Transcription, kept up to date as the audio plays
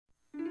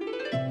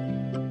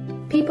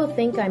people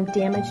think I'm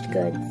damaged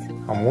goods.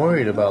 I'm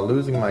worried about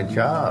losing my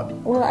job.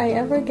 Will I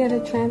ever get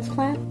a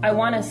transplant? I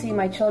want to see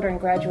my children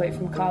graduate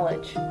from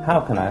college. How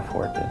can I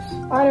afford this?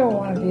 I don't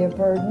want to be a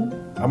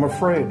burden. I'm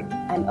afraid.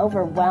 I'm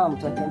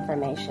overwhelmed with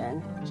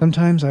information.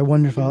 Sometimes I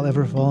wonder if I'll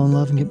ever fall in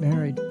love and get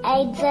married.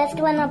 I just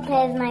want to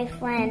play with my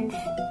friends.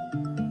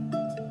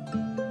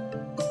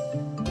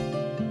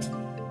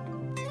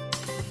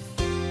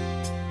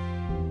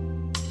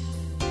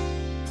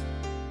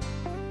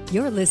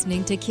 You're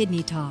listening to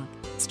Kidney Talk,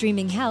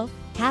 streaming health,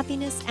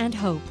 happiness, and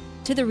hope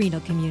to the renal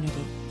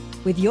community,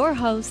 with your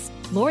hosts,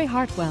 Lori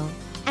Hartwell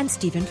and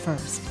Stephen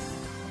Furst.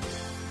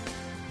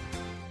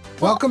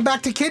 Welcome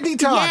back to Kidney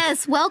Talk.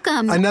 Yes,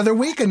 welcome. Another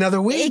week.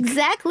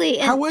 Exactly.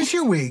 How was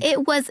your week?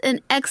 It was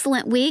an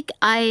excellent week.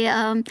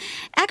 I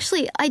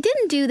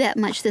didn't do that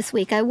much this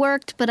week. I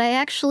worked, but I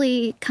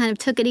actually kind of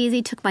took it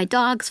easy, took my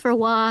dogs for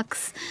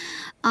walks.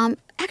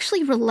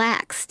 Actually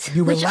relaxed,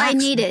 which I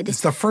needed.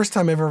 It's the first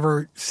time I've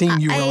ever seen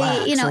you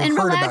relax. And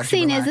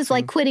relaxing is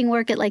like quitting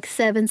work at like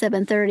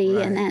 7:30,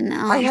 right. And then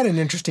I had an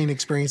interesting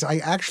experience. I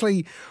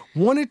actually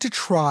wanted to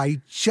try,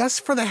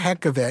 just for the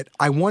heck of it,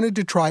 I wanted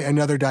to try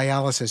another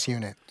dialysis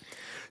unit.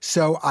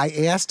 So I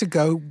asked to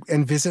go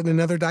and visit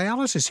another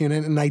dialysis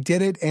unit, and I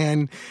did it.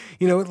 And,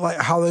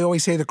 like how they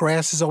always say the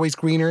grass is always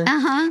greener.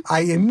 Uh-huh.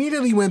 I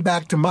immediately went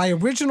back to my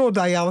original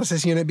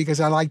dialysis unit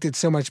because I liked it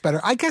so much better.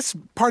 I guess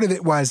part of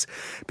it was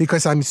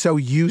because I'm so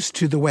used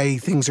to the way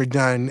things are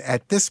done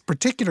at this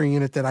particular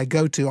unit that I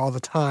go to all the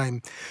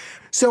time.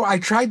 So I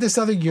tried this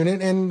other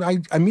unit, and I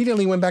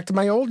immediately went back to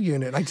my old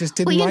unit. I just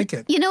didn't like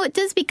it. It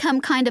does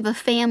become kind of a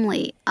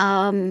family.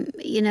 It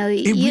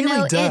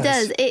really does. It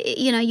does.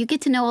 You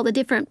get to know all the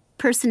different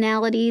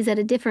personalities at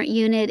a different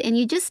unit, and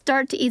you just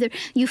start to either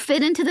you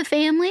fit into the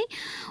family,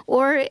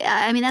 or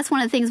that's one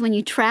of the things when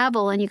you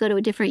travel and you go to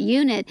a different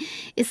unit.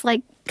 It's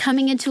like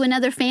coming into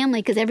another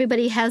family because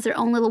everybody has their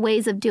own little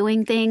ways of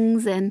doing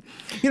things, and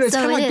it's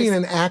kind of like being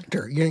an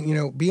actor.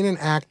 Being an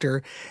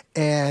actor,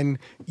 and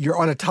you're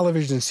on a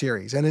television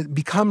series, and it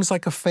becomes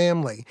like a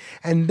family,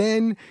 and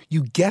then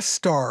you guest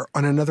star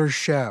on another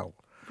show,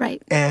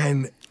 right?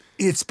 And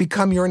it's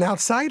become you're an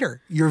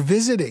outsider. You're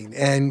visiting,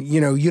 and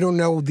you don't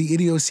know the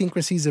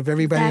idiosyncrasies of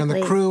everybody on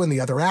the crew and the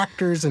other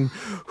actors, and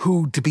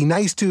who to be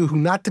nice to, who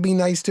not to be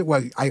nice to.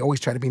 Well, I always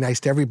try to be nice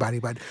to everybody,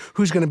 but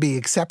who's going to be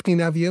accepting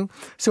of you?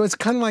 So it's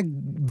kind of like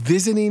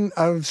visiting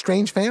a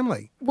strange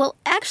family. Well,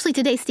 actually,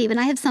 today, Stephen,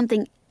 I have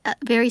something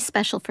very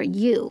special for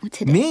you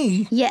today.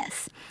 Me?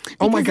 Yes.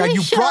 Oh my God,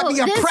 you brought me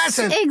a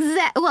present.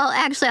 Well,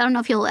 actually, I don't know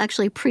if you'll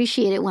actually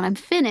appreciate it when I'm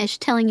finished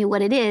telling you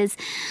what it is,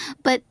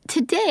 but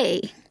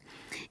today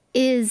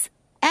is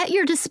at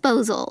your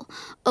disposal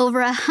over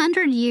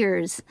 100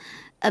 years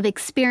of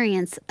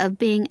experience of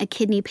being a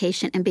kidney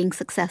patient and being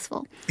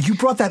successful. You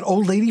brought that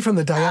old lady from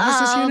the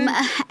dialysis unit?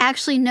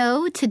 Actually,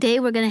 no. Today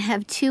we're going to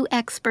have three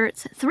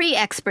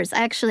experts.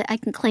 Actually, I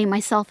can claim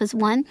myself as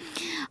one.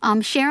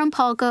 Sharon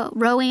Polka,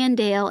 Roanne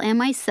Dale, and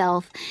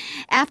myself.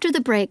 After the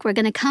break, we're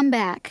going to come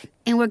back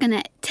and we're going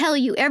to tell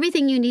you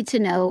everything you need to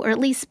know, or at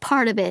least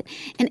part of it,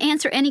 and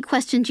answer any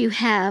questions you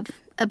have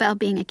about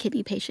being a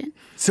kidney patient.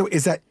 So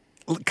is that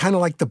kind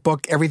of like the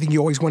book, Everything You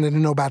Always Wanted to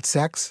Know About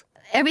Sex?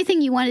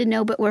 Everything you wanted to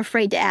know but were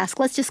afraid to ask.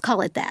 Let's just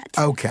call it that.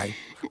 Okay.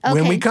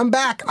 When we come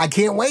back, I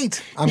can't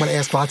wait. I'm going to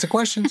ask lots of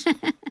questions. Help!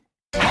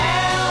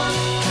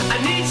 I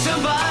need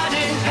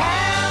somebody.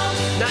 Help!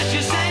 Not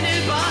just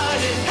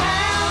anybody.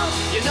 Help!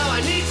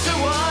 I need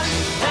someone.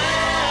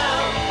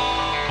 Help!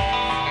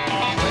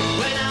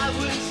 When I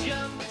was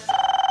young.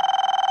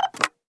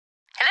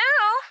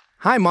 Hello?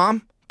 Hi,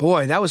 Mom.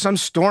 Boy, that was some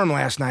storm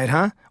last night,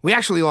 huh? We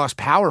actually lost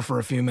power for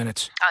a few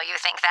minutes. Oh, you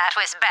think that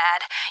was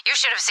bad? You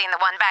should have seen the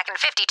one back in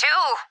 52.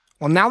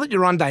 Well, now that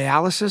you're on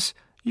dialysis,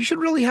 you should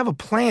really have a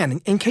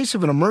plan in case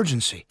of an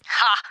emergency.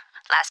 Ha!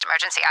 Last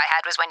emergency I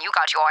had was when you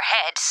got your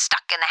head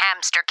stuck in the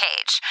hamster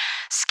cage.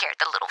 Scared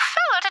the little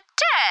fella to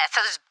death.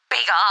 Those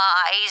big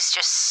eyes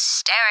just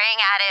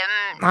staring at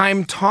him.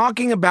 I'm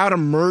talking about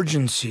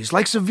emergencies,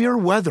 like severe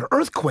weather,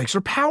 earthquakes, or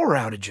power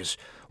outages.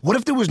 What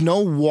if there was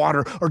no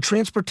water or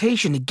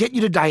transportation to get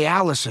you to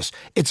dialysis?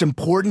 It's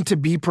important to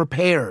be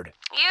prepared.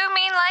 You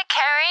mean like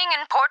carrying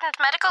important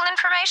medical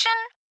information?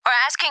 Or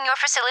asking your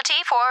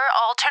facility for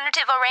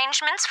alternative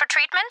arrangements for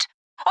treatment?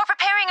 Or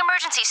preparing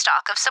emergency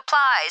stock of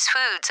supplies,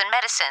 foods, and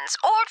medicines?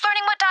 Or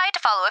learning what diet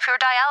to follow if your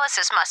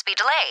dialysis must be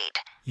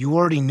delayed? You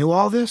already knew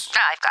all this?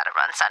 I've got to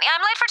run, Sonny. I'm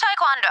late for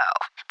taekwondo.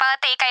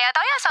 Pati kaya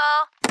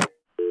toyaso.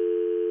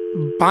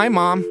 Bye,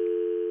 Mom.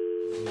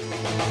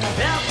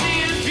 Help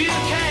me if you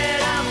can.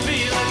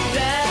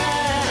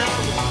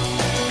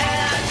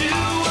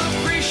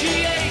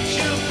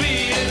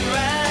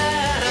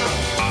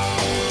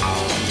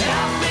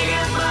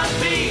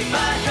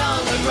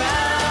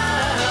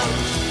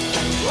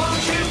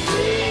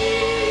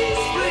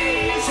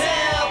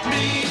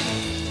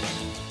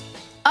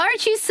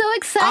 Aren't you so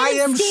excited, I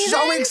am Stephen?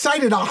 so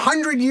excited.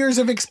 100 years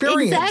of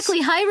experience.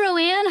 Exactly. Hi,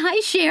 Roanne. Hi,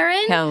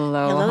 Sharon.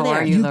 Hello. Hello How there.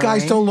 are you, You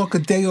guys Lori? don't look a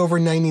day over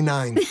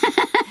 99.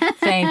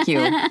 Thank you.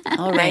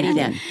 Alrighty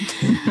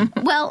then.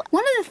 Well,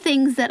 one of the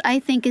things that I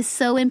think is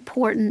so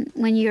important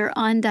when you're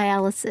on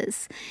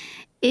dialysis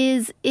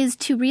is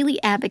to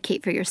really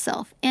advocate for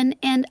yourself. And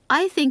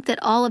I think that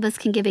all of us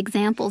can give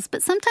examples,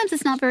 but sometimes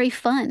it's not very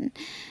fun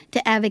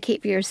to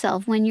advocate for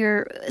yourself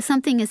when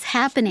something is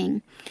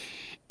happening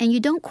and you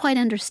don't quite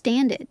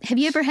understand it. Have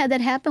you ever had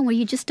that happen where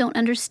you just don't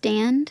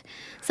understand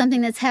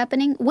something that's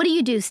happening? What do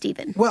you do,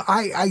 Stephen? Well,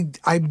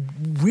 I'm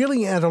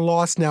really at a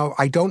loss now.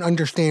 I don't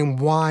understand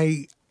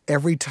why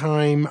every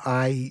time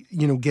I,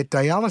 get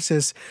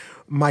dialysis,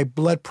 my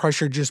blood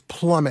pressure just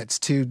plummets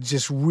to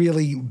just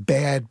really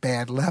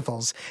bad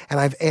levels. And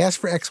I've asked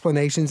for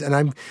explanations,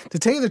 and to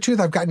tell you the truth,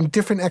 I've gotten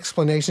different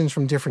explanations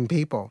from different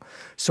people.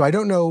 So I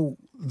don't know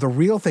the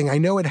real thing. I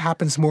know it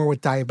happens more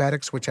with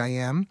diabetics, which I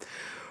am.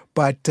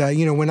 But,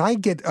 when I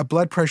get a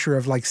blood pressure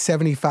of like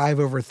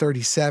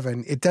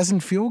 75/37, it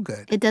doesn't feel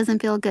good. It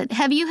doesn't feel good.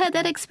 Have you had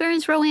that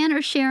experience, Roanne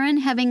or Sharon,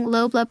 having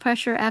low blood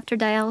pressure after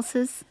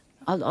dialysis?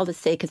 I'll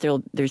just say,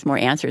 because there's more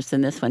answers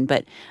than this one,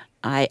 but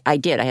I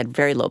did. I had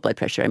very low blood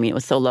pressure. I mean, it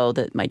was so low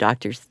that my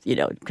doctors,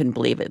 couldn't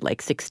believe it,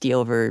 like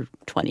 60/20.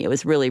 It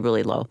was really,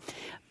 really low.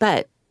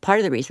 But part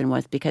of the reason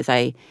was because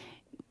I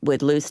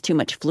would lose too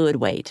much fluid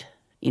weight,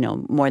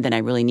 more than I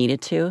really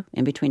needed to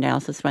in between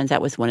dialysis runs.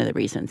 That was one of the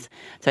reasons.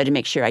 So I had to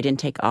make sure I didn't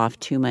take off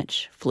too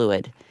much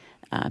fluid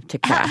to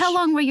crash. How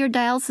long were your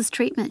dialysis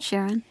treatment,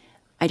 Sharon?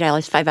 I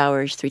dialyzed 5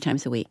 hours, 3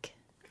 times a week.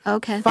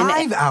 Okay.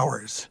 5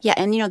 hours? Yeah,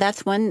 and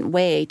that's one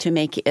way to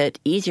make it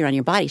easier on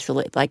your body.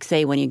 So like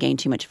say when you gain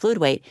too much fluid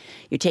weight,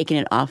 you're taking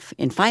it off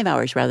in 5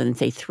 hours rather than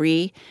say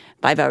 3.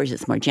 5 hours,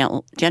 it's more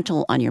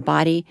gentle on your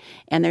body.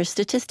 And there's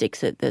statistics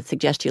that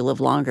suggest you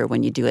live longer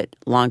when you do it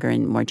longer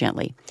and more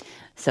gently.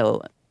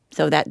 So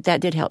that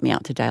did help me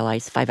out to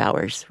dialyze 5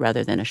 hours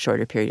rather than a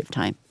shorter period of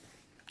time.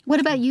 What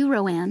about you,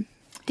 Roanne?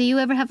 Do you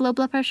ever have low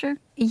blood pressure?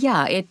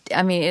 Yeah,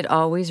 it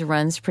always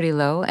runs pretty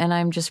low, and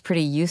I'm just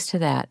pretty used to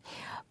that.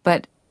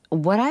 But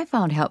what I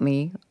found helped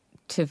me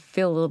to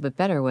feel a little bit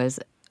better was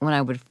when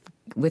I would,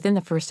 within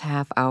the first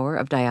half hour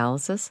of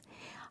dialysis,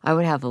 I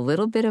would have a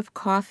little bit of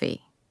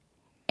coffee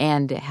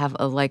and have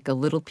a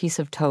little piece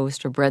of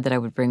toast or bread that I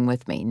would bring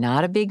with me.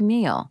 Not a big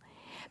meal,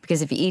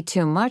 because if you eat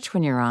too much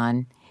when you're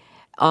on,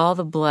 all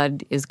the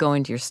blood is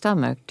going to your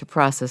stomach to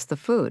process the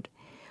food.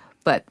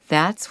 But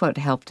that's what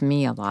helped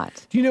me a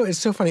lot. It's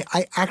so funny.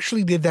 I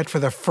actually did that for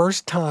the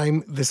first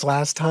time this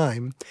last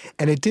time,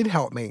 and it did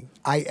help me.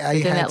 I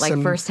had that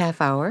first half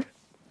hour?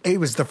 It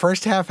was the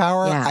first half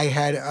hour. Yeah. I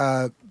had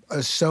a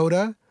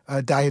soda,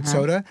 a diet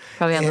soda.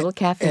 Probably a little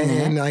caffeine in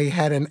it. And I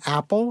had an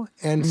apple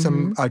and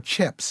some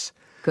chips.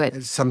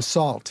 Good. Some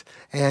salt.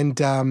 And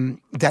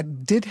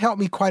that did help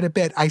me quite a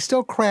bit. I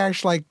still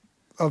crashed like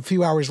a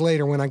few hours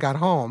later when I got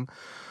home.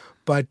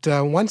 But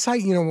once I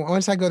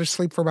go to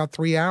sleep for about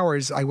 3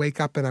 hours, I wake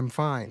up and I'm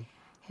fine.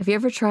 Have you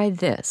ever tried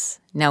this?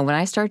 Now, when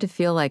I start to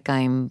feel like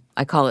I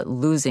call it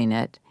losing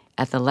it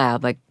at the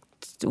lab, like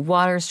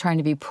water's trying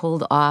to be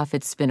pulled off,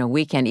 it's been a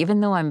weekend,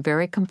 even though I'm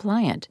very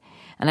compliant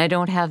and I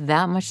don't have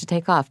that much to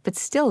take off, but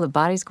still the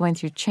body's going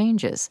through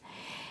changes.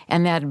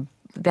 And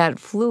that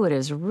fluid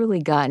has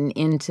really gotten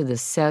into the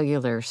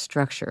cellular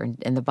structure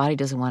and the body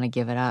doesn't want to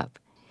give it up.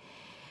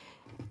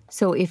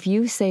 So if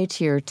you say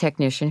to your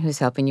technician who's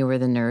helping you or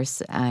the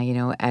nurse,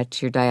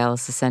 at your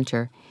dialysis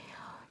center,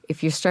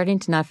 if you're starting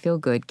to not feel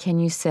good, can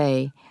you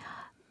say,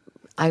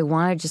 I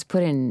want to just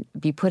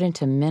be put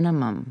into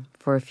minimum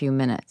for a few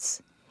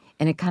minutes?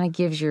 And it kind of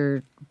gives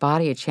your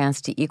body a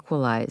chance to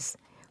equalize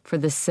for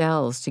the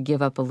cells to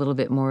give up a little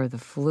bit more of the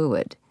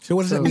fluid. So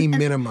what does that mean,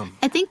 minimum?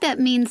 I think that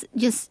means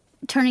just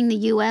turning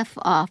the UF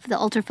off, the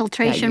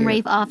ultrafiltration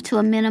rate off to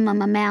a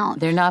minimum amount.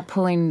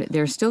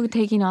 They're still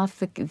taking off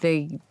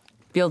the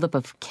buildup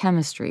of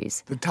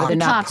chemistries. They're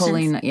not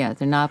pulling. Yeah,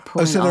 they're not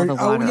pulling all the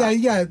water. Oh,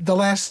 yeah. The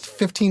last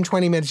 15,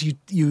 20 minutes,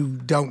 you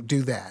don't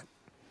do that,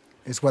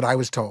 is what I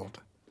was told.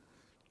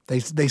 They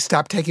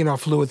stop taking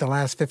off fluid the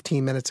last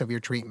 15 minutes of your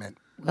treatment.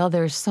 Well,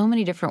 there's so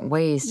many different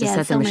ways to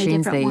set the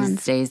machines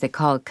these days. They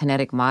call it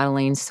kinetic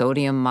modeling,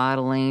 sodium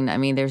modeling. I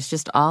mean, there's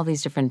just all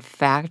these different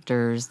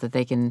factors that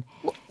they can.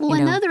 Well,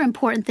 another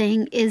important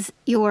thing is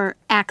your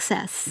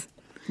access.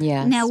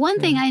 Yes. Now, one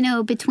thing I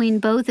know between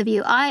both of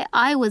you,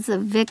 I was a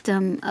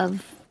victim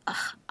of,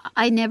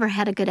 I never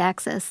had a good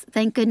access.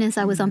 Thank goodness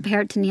I was on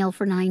peritoneal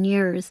for 9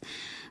 years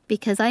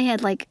because I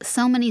had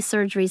so many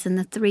surgeries in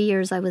the 3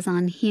 years I was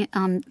on,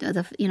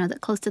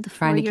 close to the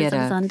 4 years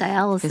I was on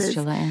dialysis.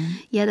 Fistula in.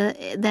 Yeah,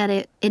 that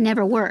it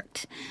never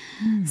worked.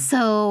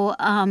 So,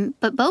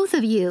 but both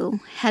of you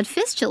had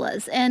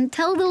fistulas. And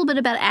tell a little bit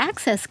about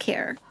access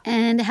care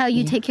and how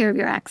you take care of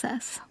your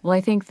access. Well,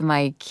 I think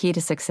my key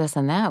to success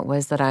in that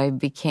was that I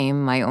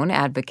became my own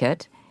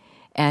advocate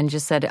and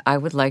just said I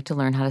would like to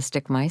learn how to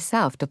stick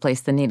myself to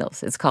place the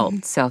needles. It's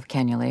called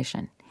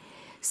self-cannulation.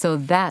 So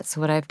that's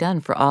what I've done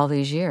for all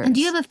these years. And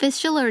do you have a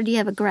fistula or do you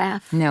have a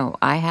graft? No,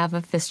 I have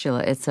a fistula.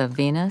 It's a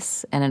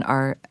venous and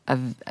a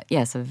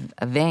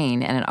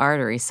vein and an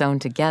artery sewn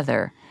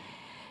together.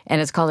 And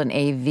it's called an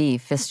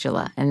AV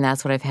fistula. And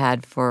that's what I've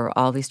had for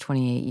all these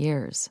 28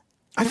 years.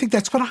 I think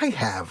that's what I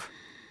have.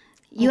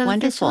 You have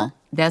wonderful. a fistula?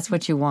 That's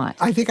what you want.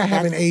 I think I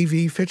have an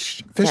AV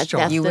fistula. That's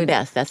the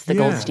best. That's the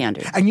gold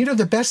standard. And you know,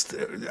 the best,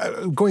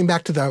 going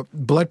back to the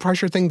blood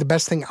pressure thing, the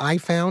best thing I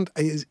found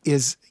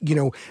is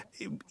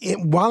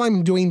while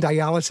I'm doing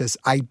dialysis,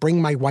 I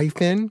bring my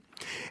wife in,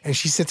 and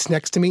she sits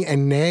next to me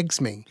and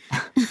nags me.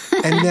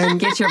 And then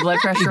Get your blood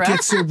pressure up?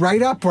 Gets it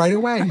right up right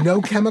away.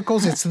 No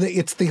chemicals. It's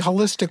the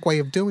holistic way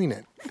of doing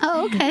it.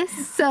 Oh, okay.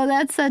 So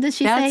does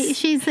she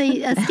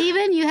say,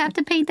 Stephen, you have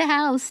to paint the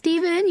house.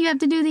 Stephen, you have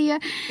to do the...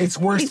 It's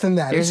worse than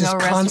that. There's it's just no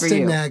rest for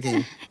constant you.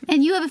 nagging.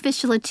 And you have a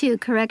fistula too,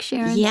 correct,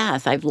 Sharon?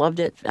 Yes, I've loved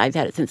it. I've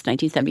had it since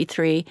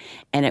 1973,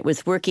 and it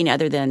was working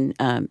other than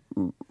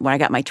when I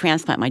got my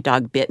transplant, my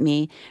dog bit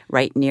me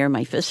right near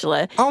my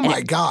fistula. Oh,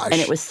 my gosh. And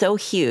it was so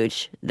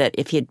huge that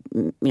if he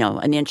had,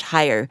 an inch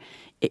higher,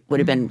 it would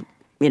have been,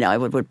 I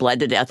would have bled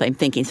to death, I'm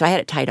thinking. So I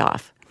had it tied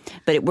off.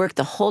 But it worked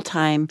the whole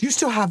time. Do you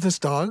still have this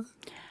dog?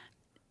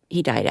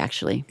 He died,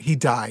 actually. He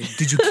died.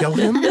 Did you kill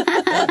him?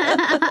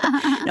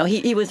 No,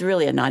 he was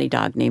really a naughty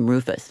dog named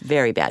Rufus.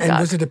 Very bad dog. And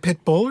was it a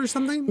pit bull or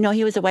something? No,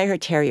 he was a wire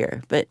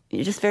terrier, but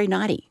just very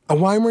naughty. A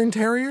Weimaraner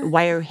terrier?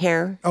 Wire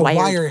hair. A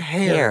wire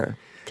hair.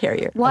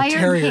 Terrier.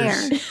 Wire hair.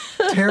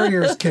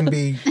 Terriers can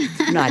be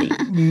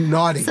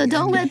naughty. So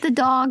don't let the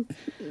dog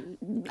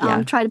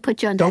try to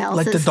put you on dialysis. Don't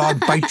let the dog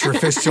bite your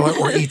fistula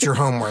or eat your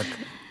homework.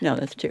 No,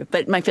 that's true.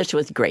 But my fistula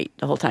was great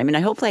the whole time. And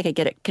I hopefully I could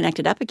get it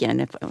connected up again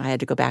if I had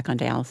to go back on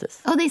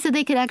dialysis. Oh, they said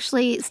they could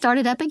actually start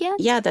it up again?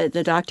 Yeah,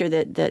 the doctor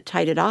that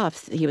tied it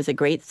off, he was a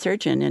great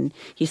surgeon, and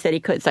he said he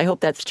could. So I hope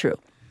that's true.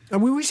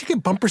 And we should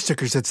get bumper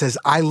stickers that says,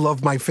 I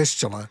love my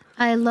fistula.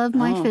 I love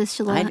my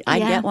fistula. I'd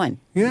get one.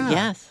 Yeah.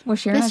 Yes. Well,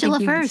 Sharon, Fistula I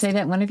think you first. say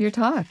that in one of your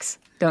talks,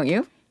 don't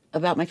you?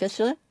 About my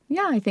fistula?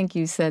 Yeah, I think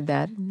you said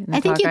that. In the I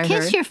think talk you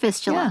kiss heard. your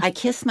fistula. Yeah. I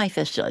kiss my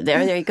fistula.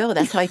 There you go.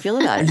 That's how I feel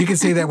about And it. you can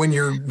say that when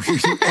you're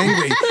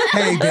angry.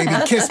 Hey, baby,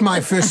 kiss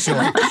my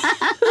fistula.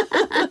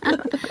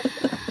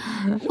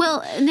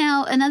 Well,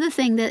 now another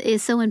thing that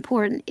is so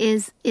important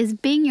is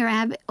being your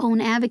own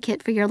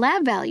advocate for your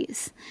lab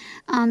values.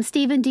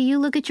 Stephen, do you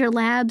look at your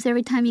labs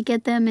every time you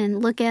get them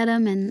and look at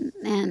them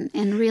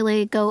and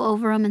really go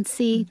over them and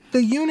see?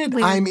 The unit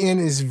I'm in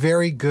is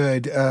very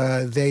good.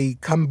 They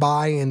come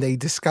by and they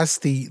discuss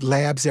the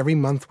labs every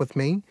month with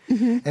me,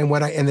 and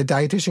the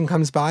dietitian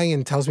comes by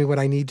and tells me what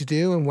I need to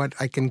do and what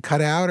I can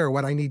cut out or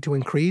what I need to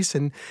increase,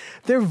 and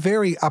they're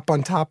very up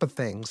on top of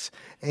things.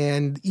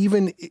 And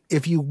even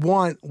if you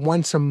want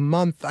once a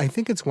month, I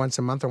think it's once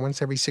a month or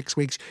once every 6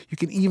 weeks, you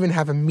can even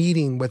have a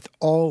meeting with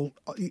all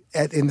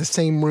in the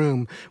same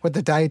room with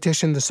the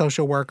dietitian, the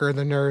social worker,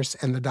 the nurse,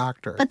 and the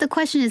doctor. But the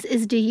question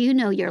is do you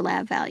know your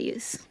lab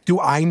values? Do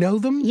I know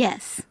them?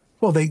 Yes.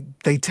 Well, they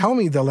tell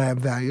me the lab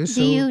values.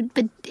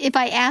 But if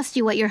I asked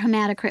you what your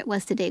hematocrit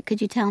was today,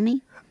 could you tell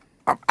me?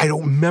 I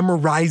don't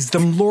memorize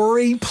them,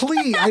 Lori.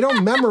 Please, I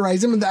don't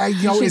memorize them.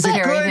 Is it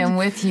Carry good? them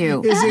with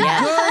you. Is it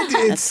Yeah, good?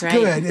 It's that's right.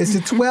 good. Is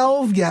it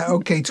 12? Yeah,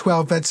 okay,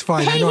 12. That's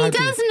fine. Hey, I don't he have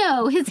does to.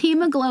 know his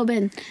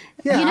hemoglobin.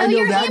 Yeah, you know I know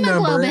your that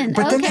hemoglobin.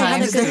 number. But then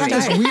Okay. they have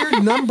this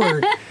weird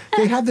number.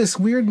 They have this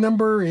weird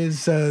number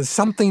is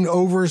something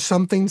over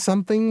something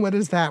something. What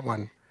is that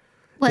one?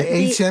 What,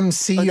 the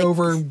HMC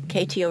over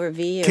KT over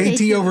V. Or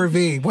KT over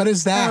V. What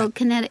is that? Oh,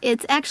 kinetic.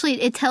 It's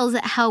actually, it tells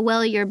it how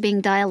well you're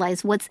being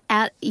dialyzed, what's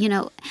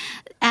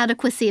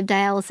adequacy of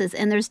dialysis.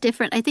 And there's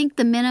different, I think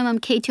the minimum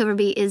KT over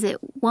V is at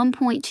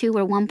 1.2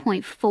 or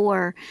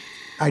 1.4.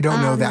 I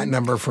don't know that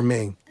number for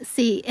me.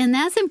 See, and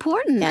that's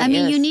important. That I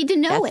mean, is. you need to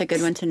know That's it. a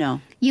good one to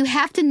know. You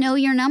have to know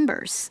your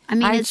numbers. I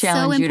mean, I it's so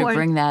challenge you to important.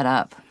 bring that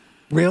up.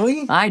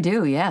 Really? I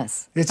do,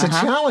 yes. It's a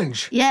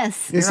challenge.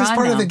 Yes. Is You're this on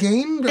part of now. the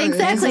game? Exactly.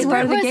 This is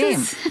part of the What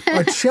was game.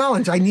 this? A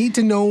challenge. I need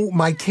to know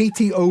my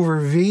KT over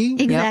V.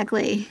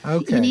 Exactly.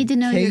 Okay. You need to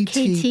know your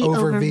KT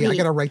over V. I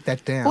got to write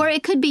that down. Or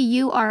it could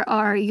be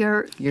URR,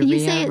 your Your can you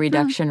say it?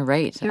 reduction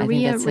rate. I think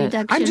Urea that's it.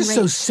 reduction I'm just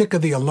so rate. sick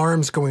of the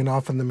alarms going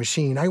off on the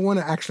machine. I want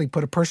to actually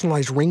put a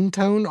personalized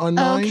ringtone on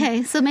mine.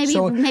 Okay, so maybe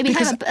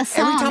because have a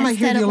song every time I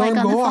hear instead the of alarm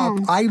like on the go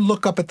phone. off, I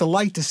look up at the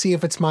light to see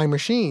if it's my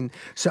machine.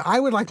 So I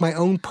would like my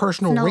own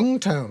personal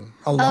ringtone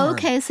alarm.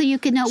 Okay, so you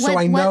could know So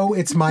what. I know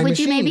it's my Would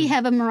you maybe machine.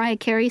 have a Mariah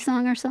Carey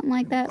song or something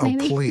like that? Oh,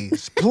 Maybe.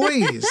 please,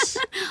 please.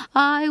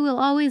 I will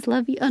always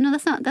love you. Oh no,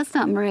 that's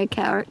not Mariah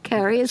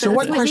Carey. So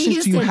what That's Whitney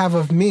questions do you Houston. have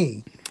of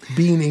me,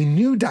 being a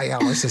new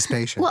dialysis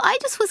patient? Well, I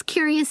just was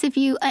curious if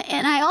you,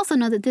 and I also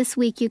know that this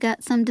week you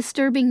got some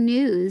disturbing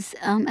news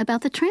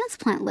about the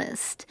transplant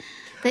list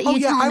that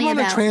you told I'm me on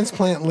about. a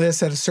transplant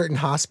list at a certain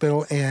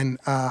hospital, and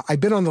I've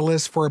been on the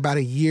list for about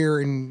a year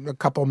and a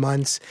couple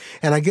months,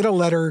 and I get a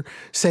letter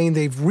saying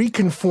they've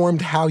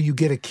reconfirmed how you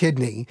get a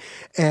kidney,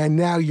 and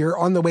now you're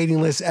on the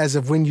waiting list as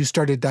of when you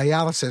started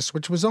dialysis,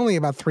 which was only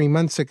about 3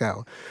 months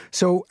ago.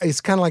 So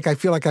it's kind of like I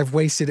feel like I've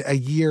wasted a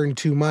year and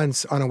 2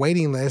 months on a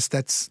waiting list.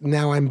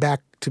 Now I'm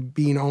back to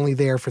being only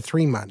there for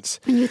 3 months.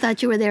 And you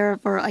thought you were there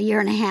for a year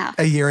and a half.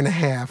 A year and a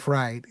half,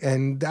 right.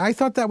 And I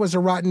thought that was a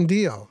rotten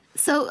deal.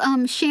 So,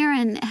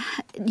 Sharon,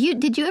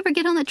 did you ever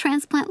get on the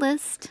transplant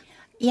list?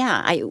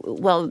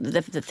 Well,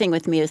 the thing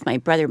with me is my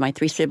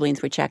 3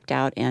 siblings were checked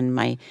out, and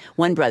my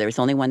one brother was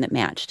the only one that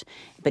matched.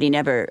 But he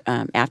never,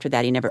 after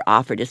that, he never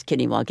offered his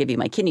kidney. Well, I'll give you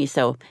my kidney.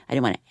 So I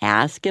didn't want to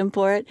ask him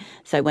for it.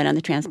 So I went on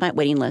the transplant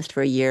waiting list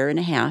for a year and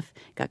a half.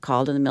 Got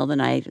called in the middle of the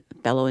night.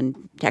 A fellow in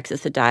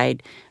Texas had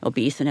died,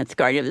 obese, and had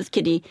scarring of his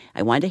kidney.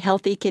 I wanted a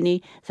healthy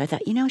kidney. So I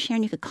thought,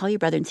 Sharon, you could call your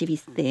brother and see if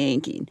he's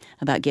thinking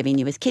about giving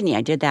you his kidney.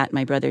 I did that.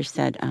 My brother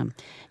said,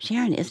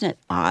 Sharon, isn't it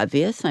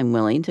obvious I'm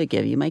willing to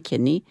give you my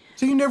kidney?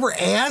 So you never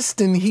asked,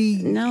 and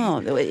he... No,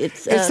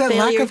 it's a that failure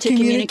lack of to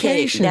communicate.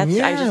 communication. I was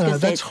just gonna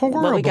say, that's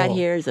horrible. What we got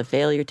here is a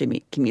failure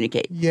to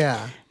communicate.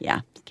 Yeah.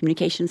 Yeah,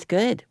 communication's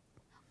good.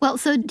 Well,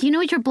 so do you know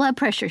what your blood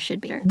pressure should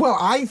be? Well,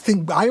 I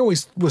think I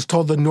always was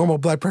told the normal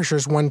blood pressure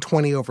is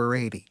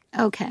 120/80.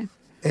 Okay.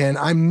 And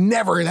I'm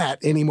never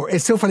that anymore.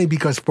 It's so funny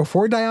because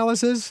before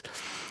dialysis,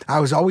 I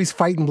was always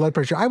fighting blood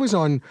pressure. I was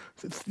on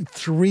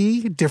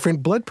 3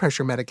 different blood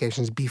pressure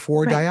medications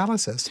before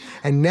dialysis.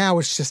 And now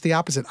it's just the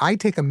opposite. I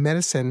take a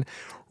medicine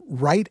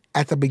right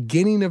at the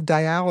beginning of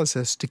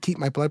dialysis to keep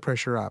my blood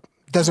pressure up.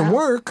 Doesn't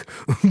work,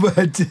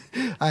 but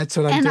that's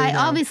what I'm doing. And I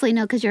now. obviously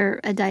know, because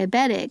you're a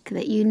diabetic,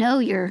 that you know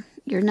your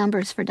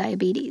numbers for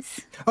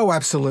diabetes. Oh,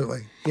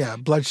 absolutely. Yeah,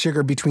 blood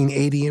sugar between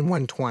 80 and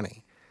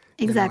 120.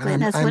 Exactly.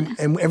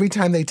 And every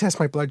time they test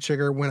my blood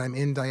sugar when I'm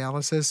in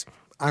dialysis,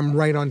 I'm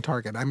right on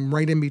target. I'm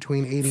right in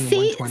between 80 and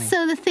 120.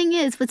 So the thing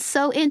is, what's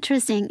so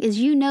interesting is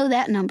you know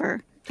that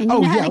number. And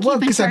you know how to keep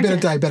because I've been a in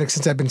charge diabetic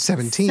since I've been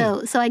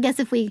 17. So I guess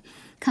if we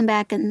come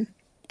back in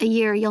a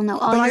year, you'll know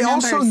all your numbers. But I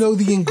also know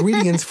the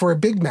ingredients for a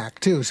Big Mac,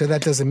 too, so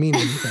that doesn't mean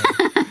anything.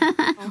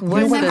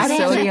 What's the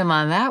sodium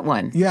on that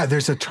one? Yeah,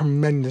 there's a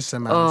tremendous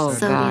amount of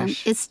sodium.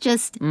 Gosh. It's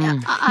just... You know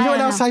what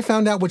else I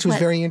found out, which was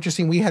very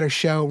interesting? We had a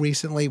show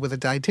recently with a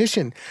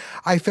dietitian.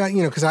 I found,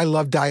 because I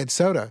love diet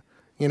soda.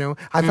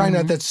 I find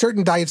out that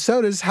certain diet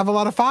sodas have a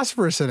lot of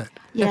phosphorus in it.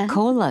 Yeah. The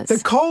colas. The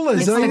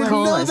colas. I didn't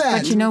know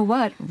that. But you know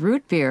what?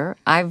 Root beer,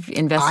 I've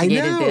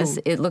investigated this.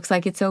 It looks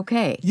like it's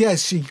okay.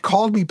 Yes, she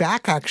called me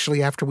back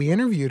actually after we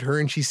interviewed her,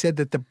 and she said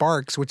that the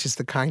Barks, which is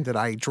the kind that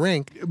I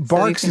drink,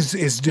 Barks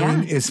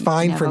is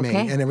fine for me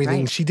and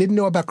everything. Right. She didn't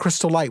know about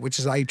Crystal Light, which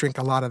is I drink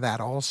a lot of that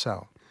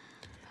also.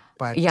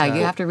 But you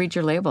have to read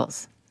your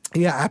labels.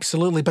 Yeah,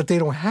 absolutely. But they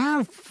don't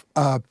have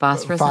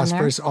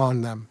phosphorus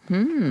on them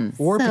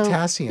or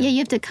potassium. Yeah, you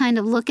have to kind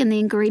of look in the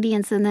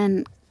ingredients and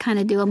then kind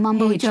of do a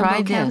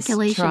mumbo-jumbo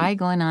calculation. Try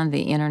going on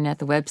the internet,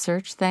 the web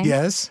search thing.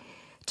 Yes.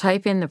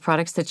 Type in the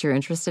products that you're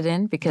interested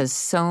in, because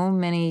so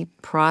many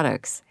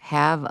products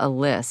have a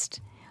list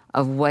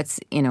of what's,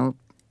 what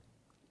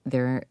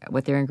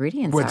their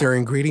ingredients are. What their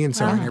ingredients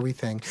are and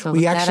everything. So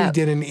we actually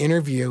did an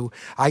interview.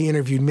 I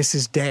interviewed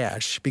Mrs.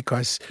 Dash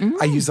because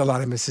I used a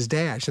lot of Mrs.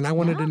 Dash, and I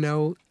wanted to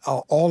know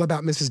all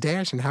about Mrs.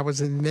 Dash and how it was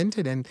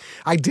invented. And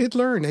I did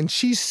learn, and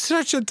she's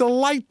such a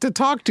delight to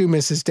talk to,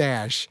 Mrs.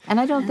 Dash.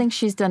 And I don't think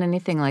she's done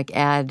anything like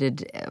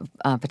added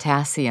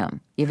potassium,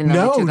 even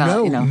though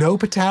no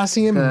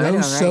potassium,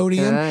 good,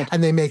 sodium, good.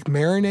 And they make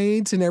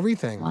marinades and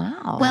everything.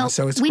 Wow. Well,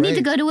 so it's we great. need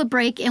to go to a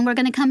break, and we're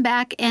going to come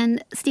back.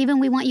 And Stephen,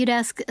 we want you to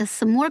ask us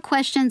some more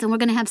questions, and we're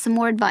going to have some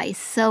more advice.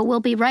 So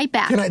we'll be right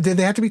back. Do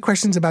they have to be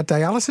questions about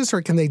dialysis,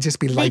 or can they just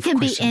be life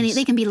questions?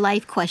 They can be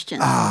life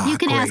questions. You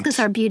can ask us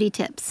our beauty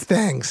tips.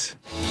 Thanks.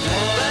 But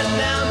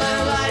now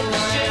my life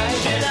is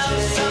changing out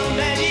so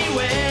many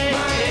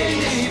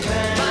ways.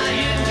 My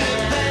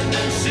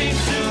independence seems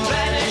to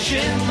vanish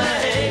in the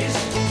haze.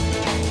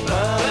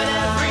 But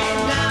every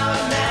now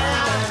and then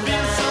I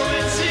feel so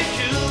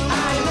insecure.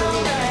 I know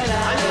that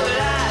I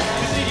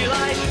can see you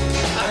like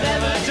I've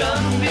never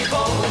done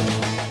before.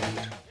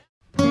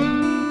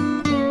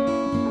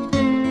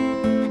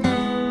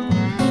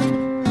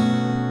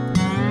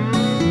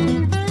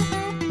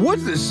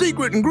 What's the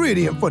secret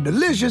ingredient for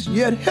delicious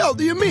yet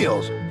healthier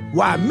meals?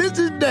 Why,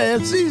 Mrs.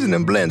 Dash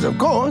seasoning blends, of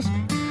course.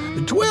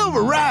 The 12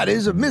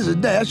 varieties of Mrs.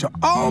 Dash are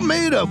all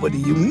made up with a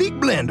unique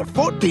blend of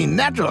 14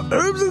 natural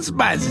herbs and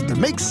spices to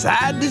make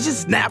side dishes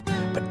snap,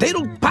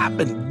 potatoes pop,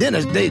 and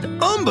dinner taste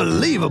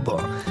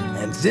unbelievable.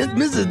 And since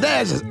Mrs.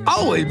 Dash has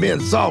always been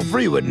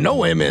salt-free with no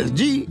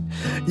MSG,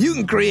 you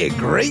can create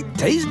great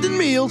tasting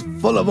meals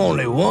full of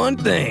only one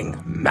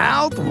thing: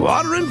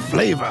 mouth-watering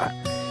flavor.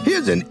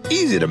 Here's an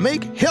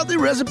easy-to-make, healthy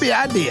recipe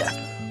idea.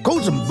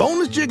 Coat some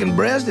boneless chicken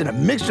breast in a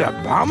mixture of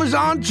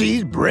Parmesan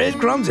cheese,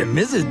 breadcrumbs, and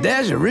Mrs.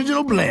 Dash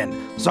original blend.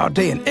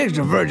 Saute in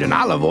extra virgin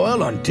olive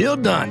oil until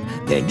done.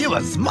 Then give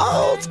a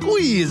small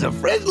squeeze of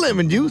fresh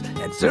lemon juice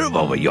and serve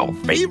over your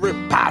favorite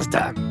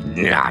pasta.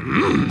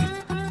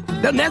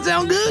 Doesn't that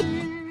sound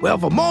good? Well,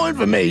 for more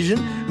information,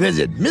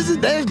 visit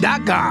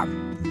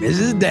MrsDash.com.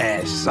 Mrs.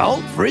 Dash,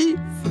 salt-free,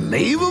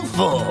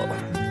 flavorful.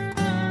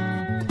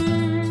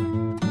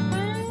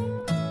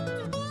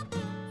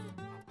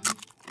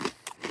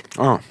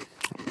 Oh,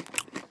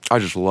 I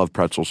just love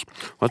pretzels.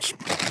 Let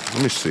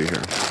me see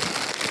here.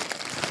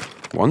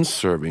 One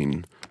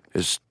serving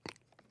is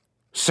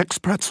 6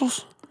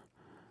 pretzels?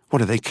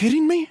 What, are they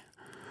kidding me?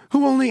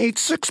 Who only ate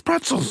 6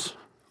 pretzels?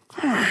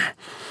 I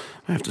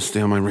have to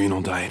stay on my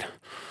renal diet.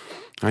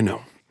 I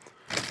know.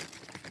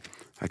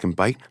 I can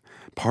bite,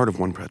 part of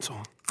one pretzel,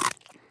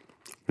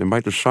 then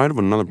bite the side of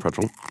another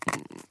pretzel,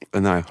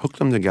 and then I hook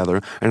them together,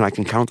 and I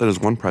can count that as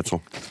one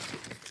pretzel.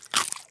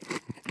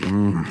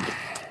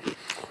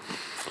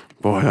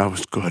 Boy, that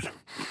was good.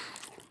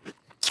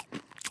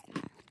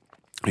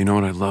 You know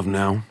what I love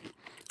now?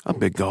 A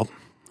big gulp.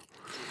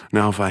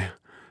 Now, if I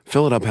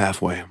fill it up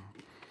halfway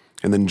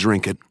and then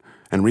drink it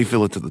and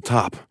refill it to the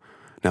top,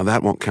 now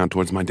that won't count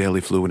towards my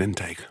daily fluid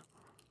intake.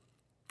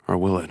 Or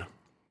will it?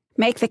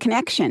 Make the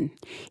connection.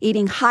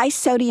 Eating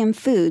high-sodium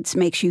foods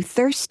makes you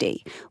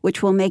thirsty,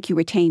 which will make you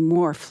retain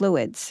more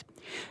fluids.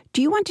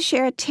 Do you want to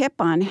share a tip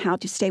on how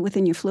to stay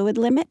within your fluid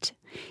limit?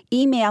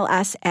 Email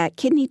us at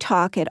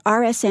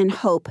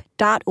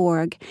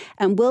kidneytalk@rsnhope.org,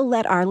 and we'll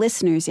let our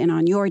listeners in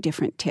on your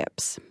different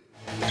tips.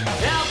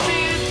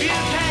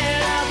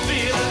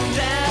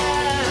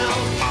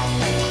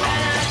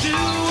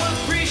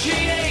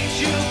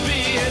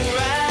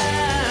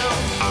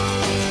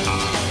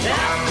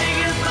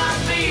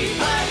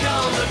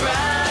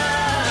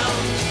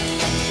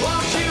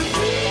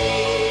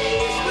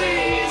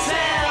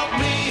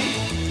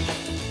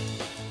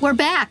 We're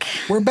back.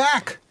 We're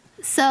back.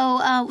 So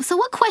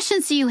what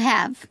questions do you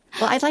have?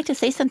 Well, I'd like to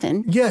say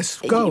something. Yes,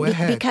 go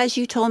ahead. Because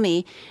you told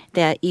me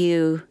that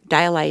you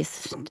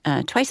dialyze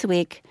twice a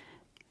week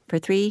for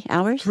 3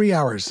 hours? 3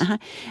 hours. Uh-huh.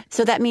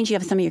 So that means you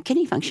have some of your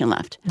kidney function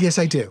left. Yes,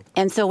 I do.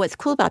 And so what's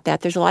cool about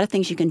that, there's a lot of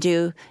things you can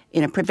do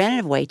in a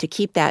preventative way to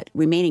keep that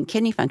remaining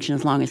kidney function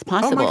as long as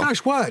possible. Oh my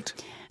gosh, what?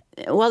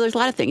 Well, there's a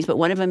lot of things, but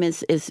one of them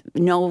is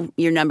know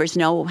your numbers,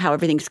 know how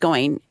everything's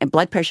going. And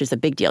blood pressure is a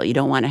big deal. You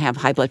don't want to have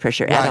high blood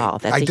pressure at all.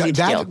 That's a huge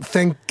deal.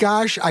 Thank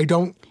gosh, I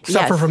don't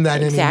suffer from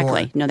that anymore.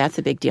 Exactly. No, that's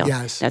a big deal.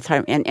 Yes. That's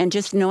hard. And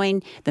just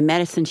knowing the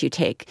medicines you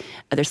take.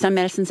 There's some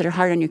medicines that are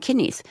hard on your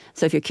kidneys.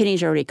 So if your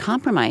kidneys are already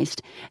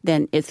compromised,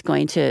 then it's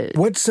going to...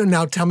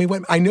 Now tell me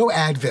what... I know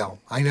Advil.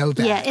 I know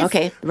that. Yeah,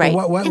 okay, right.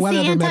 What the other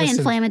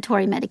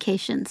anti-inflammatory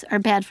medications are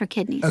bad for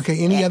kidneys. Okay,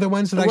 any other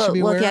ones that I should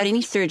be aware of? Well, if you had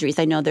any surgeries,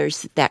 I know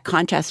there's that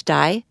contrast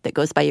dye that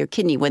goes by your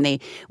kidney when they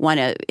want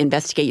to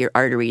investigate your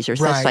arteries or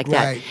such like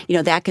that. Right. You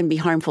know, that can be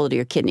harmful to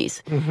your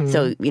kidneys. Mm-hmm.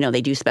 So, you know,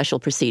 they do special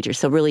procedures.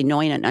 So really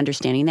knowing and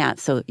understanding that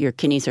so your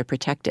kidneys are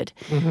protected.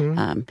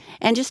 Mm-hmm.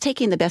 And just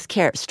taking the best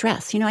care of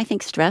stress. You know, I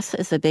think stress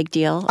is a big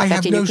deal. I have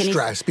affecting no your kidneys.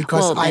 stress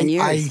because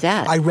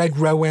I read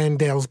Rowan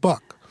Dale's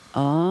book.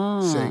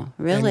 Oh,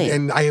 really?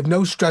 And I have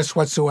no stress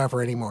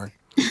whatsoever anymore.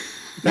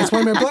 That's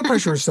why my blood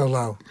pressure is so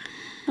low.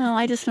 Oh,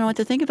 I just don't know what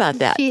to think about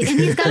that. And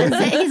he's got a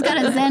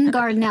Zen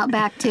garden out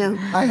back, too.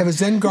 I have a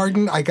Zen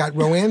garden. I got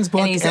Rowan's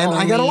book, and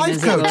I got a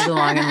life coach.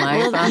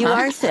 Well, you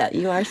are set.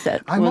 You are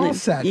set. I'm all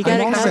set. You got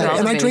to cover all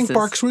and the I drink bases.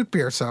 Barks root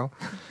beer, so...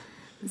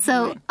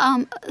 So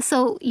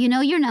you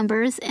know your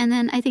numbers, and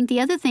then I think the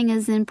other thing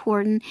is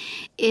important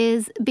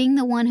is being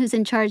the one who's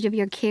in charge of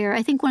your care.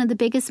 I think one of the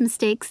biggest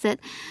mistakes that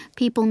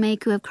people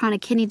make who have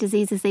chronic kidney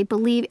disease is they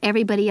believe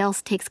everybody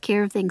else takes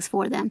care of things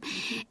for them.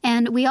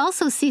 And we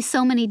also see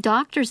so many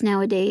doctors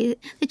nowadays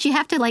that you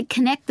have to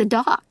connect the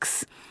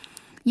docs.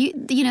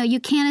 You know,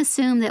 you can't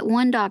assume that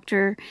one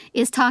doctor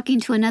is talking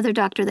to another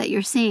doctor that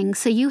you're seeing.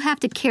 So you have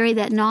to carry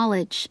that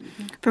knowledge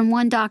from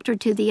one doctor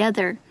to the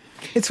other.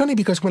 It's funny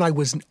because when I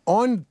was not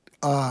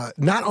on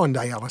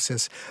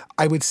dialysis,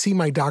 I would see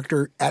my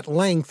doctor at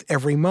length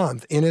every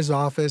month in his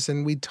office,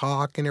 and we'd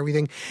talk and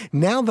everything.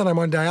 Now that I'm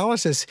on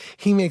dialysis,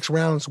 he makes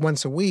rounds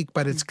once a week,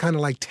 but it's kind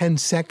of like 10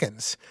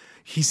 seconds.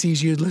 He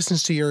sees you,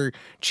 listens to your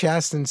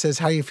chest, and says,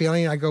 "How are you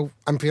feeling?" I go,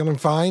 "I'm feeling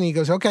fine." He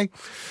goes, "Okay."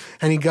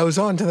 And he goes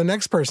on to the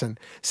next person.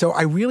 So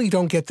I really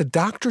don't get the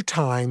doctor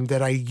time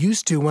that I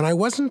used to when I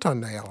wasn't on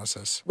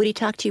dialysis. Would he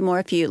talk to you more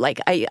if you,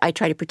 I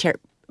try to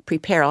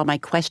prepare all my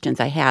questions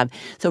I have.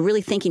 So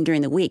really thinking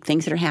during the week,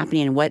 things that are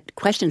happening and what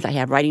questions I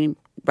have,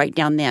 write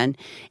down then,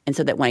 and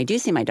so that when I do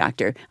see my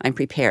doctor, I'm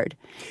prepared.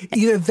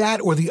 Either that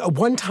or the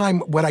one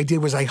time what I did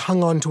was I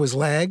hung on to his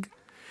leg,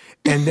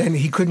 and then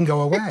he couldn't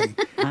go away.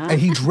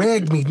 And he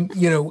dragged me,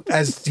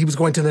 as he was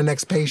going to the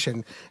next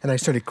patient. And I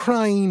started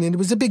crying, and it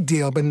was a big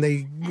deal. But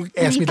they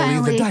asked me to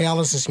leave the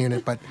dialysis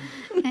unit, but...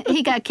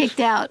 He got kicked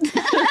out.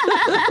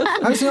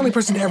 I was the only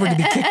person ever to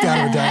be kicked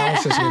out of a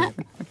dialysis unit.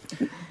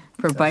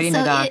 For biting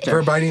the doctor.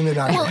 For biting the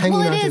doctor.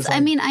 Well, it is. I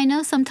mean, I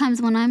know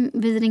sometimes when I'm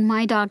visiting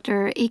my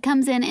doctor, he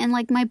comes in and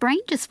my brain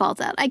just falls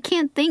out. I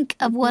can't think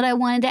of what I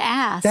wanted to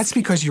ask. That's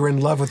because you're in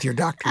love with your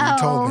doctor, you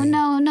told me.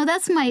 No,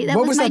 that was my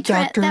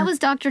doctor? That was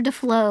Dr.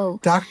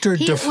 DeFlo. Dr.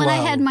 DeFlo. When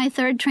I had my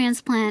third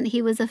transplant,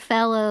 he was a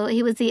fellow.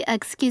 He was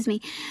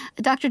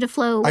Dr.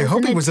 DeFlo. I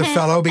hope he was a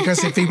fellow,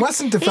 because if he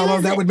wasn't a fellow,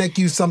 that would make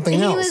you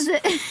something else.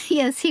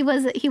 Yes, he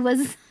was.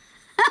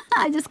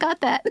 I just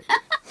got that.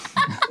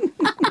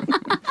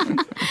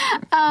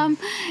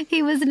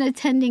 He was an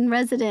attending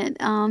resident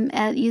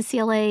at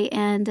UCLA,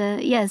 and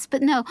yes,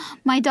 but no,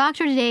 my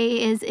doctor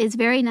today is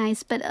very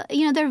nice, but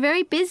they're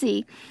very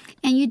busy,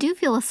 and you do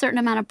feel a certain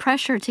amount of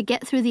pressure to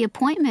get through the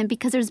appointment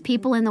because there's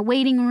people in the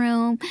waiting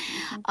room,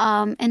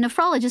 and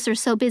nephrologists are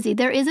so busy.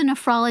 There is a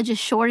nephrologist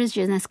shortage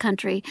in this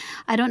country.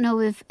 I don't know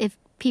if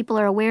people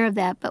are aware of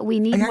that, but we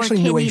need I more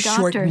actually knew kidney a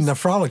short doctors.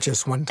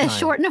 nephrologist one time. A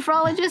short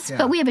nephrologist, Yeah.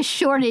 but we have a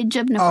shortage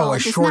of nephrologists. Oh, a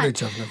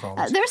shortage of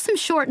nephrologists. There's some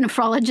short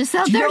nephrologists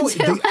out Do you there know,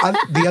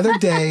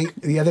 too.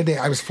 the other day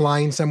I was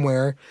flying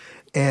somewhere,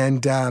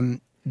 and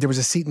there was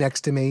a seat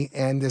next to me,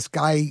 and this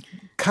guy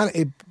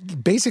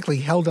basically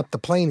held up the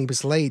plane. He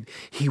was late.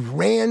 He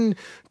ran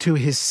to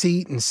his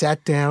seat and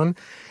sat down,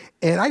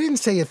 and I didn't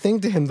say a thing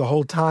to him the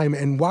whole time.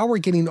 And while we're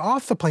getting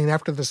off the plane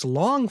after this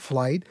long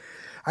flight,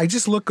 I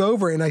just look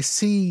over and I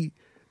see,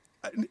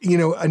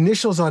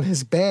 initials on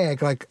his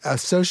bag, like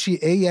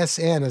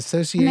ASN,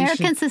 Association.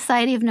 American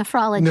Society of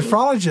Nephrology.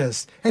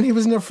 Nephrologist. And he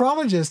was a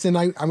nephrologist. And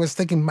I was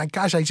thinking, my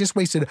gosh, I just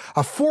wasted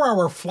a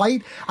 4-hour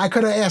flight. I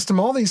could have asked him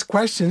all these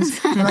questions.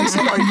 And I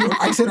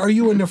said, are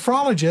you a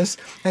nephrologist?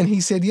 And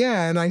he said,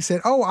 yeah. And I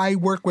said, oh, I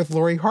work with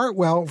Lori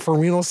Hartwell for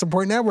Renal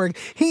Support Network.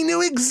 He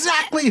knew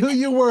exactly who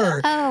you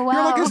were. Oh,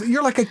 wow.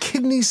 You're like a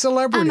kidney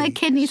celebrity. I'm a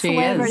kidney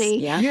celebrity.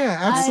 Yeah. Yeah,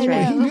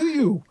 absolutely. He knew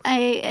you.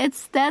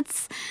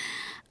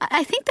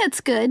 I think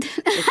that's good.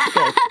 It's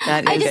good.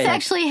 That I is just good.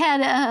 actually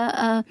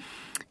had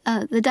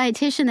the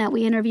dietitian that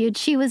we interviewed.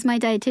 She was my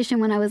dietitian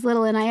when I was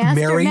little, and I asked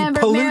Mary her.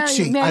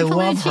 Palucci. Mary I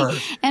love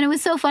Palucci. her. And it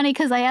was so funny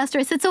because I asked her.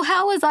 I said, "So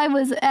how was I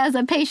as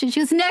a patient?" She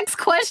was, "Next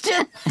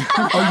question."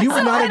 Oh, you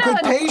were not a good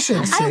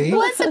patient. See, I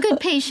was a good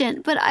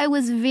patient, but I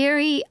was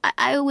very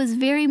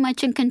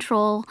much in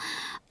control.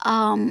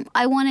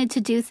 I wanted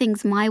to do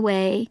things my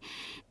way.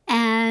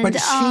 And, but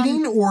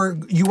cheating, or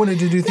you wanted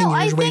to do things the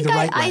right way?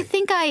 I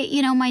think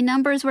my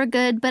numbers were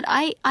good, but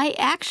I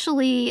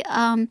actually,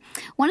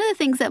 one of the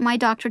things that my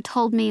doctor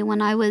told me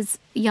when I was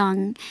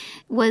young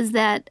was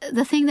that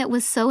the thing that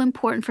was so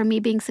important for me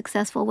being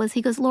successful was,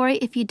 he goes, Lori,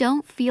 if you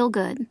don't feel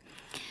good,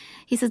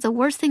 he says, the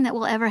worst thing that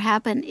will ever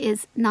happen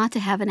is not to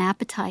have an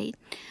appetite.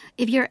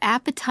 If your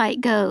appetite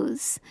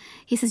goes,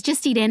 he says,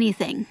 just eat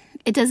anything.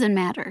 It doesn't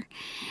matter.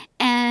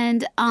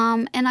 And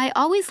I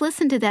always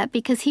listened to that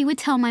because he would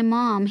tell my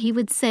mom, he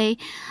would say,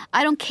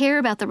 I don't care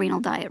about the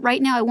renal diet.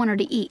 Right now I want her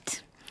to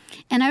eat.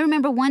 And I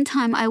remember one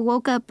time I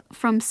woke up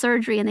from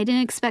surgery and they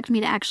didn't expect me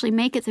to actually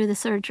make it through the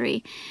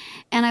surgery.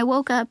 And I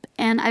woke up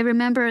and I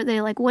remember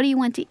they're like, what do you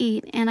want to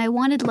eat? And I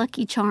wanted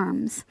Lucky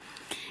Charms.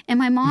 And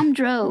my mom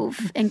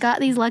drove and got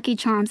these Lucky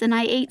Charms, and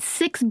I ate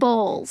 6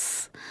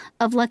 bowls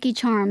of Lucky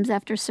Charms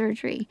after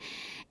surgery.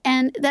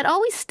 And that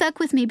always stuck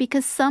with me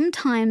because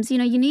sometimes, you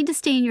need to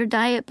stay in your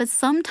diet, but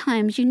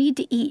sometimes you need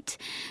to eat.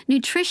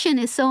 Nutrition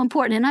is so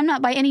important. And I'm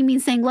not by any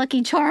means saying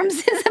Lucky Charms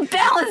is a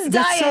balanced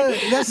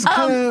diet. That's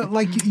kind of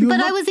like you.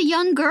 But I was a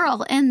young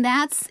girl, and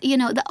that's,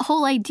 the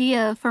whole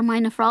idea for my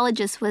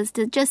nephrologist was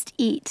to just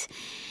eat.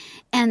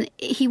 And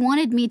he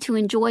wanted me to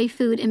enjoy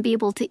food and be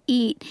able to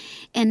eat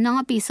and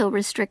not be so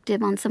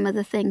restrictive on some of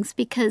the things,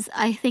 because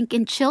I think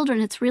in children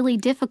it's really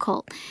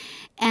difficult.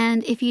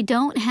 And if you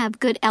don't have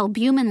good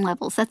albumin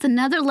levels, that's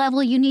another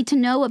level you need to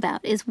know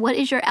about, is what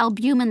is your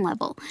albumin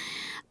level?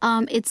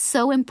 It's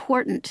so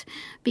important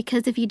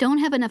because if you don't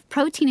have enough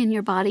protein in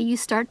your body, you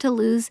start to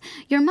lose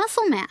your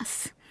muscle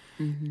mass.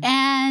 Mm-hmm.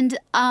 And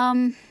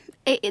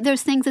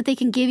there's things that they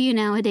can give you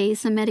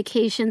nowadays, some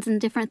medications and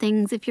different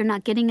things if you're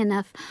not getting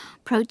enough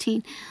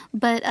protein.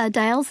 But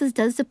dialysis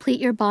does deplete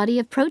your body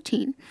of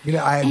protein.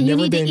 And you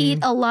need to eat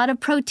a lot of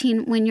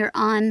protein when you're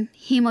on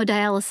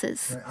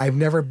hemodialysis. I've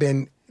never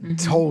been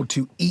told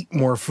to eat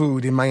more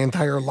food in my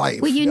entire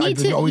life. Well,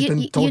 I've always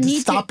been told to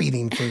stop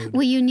eating food.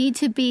 Well, you need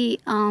to be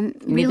you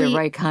need the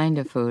right kind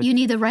of food. You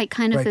need the right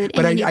kind of food.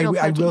 But and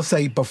I will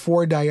say,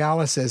 before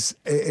dialysis,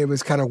 it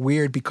was kind of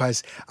weird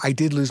because I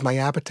did lose my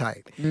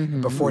appetite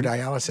before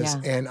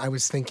dialysis. Yeah. And I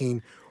was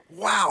thinking,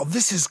 wow,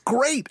 this is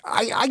great.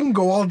 I can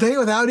go all day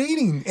without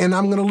eating, and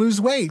I'm going to lose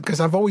weight because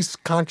I'm always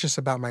conscious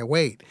about my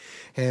weight.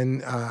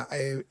 And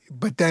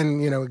but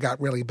then, it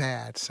got really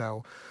bad.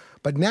 So...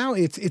 But now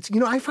it's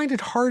I find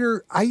it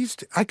harder. I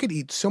could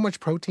eat so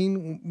much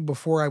protein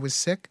before I was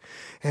sick,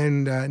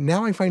 and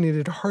now I find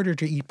it harder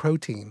to eat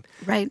protein.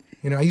 Right.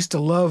 I used to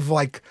love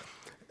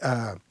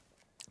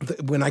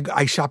when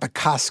I shop at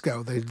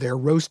Costco, their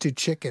roasted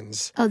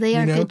chickens. Oh, they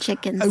are good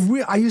chickens.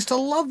 I used to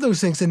love those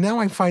things, and now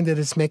I find that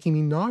it's making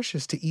me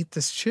nauseous to eat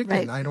this chicken.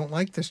 Right. I don't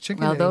like this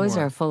chicken anymore. Those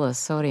are full of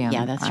sodium.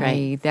 Yeah, that's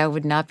right. That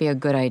would not be a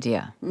good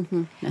idea.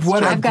 Mm-hmm.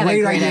 I've got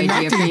a great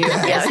idea for you.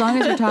 As long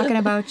as we're talking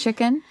about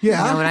chicken, you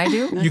know what I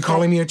do? You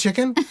calling me a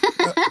chicken?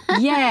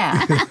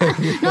 Yeah.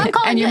 No, I'm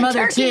calling and you your a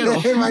mother turkey.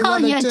 too. I'm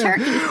calling you a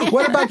turkey.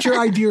 What about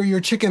your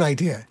chicken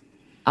idea?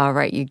 All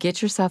right, you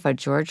get yourself a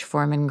George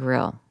Foreman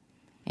grill.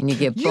 And you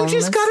get boneless. You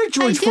just got a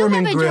George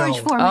Foreman grill.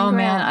 Oh,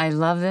 man, I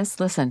love this.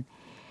 Listen,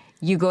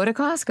 you go to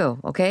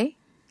Costco, okay?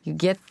 You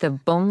get the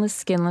boneless,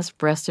 skinless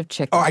breast of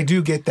chicken. Oh, I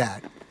do get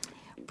that.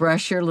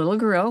 Brush your little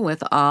grill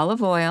with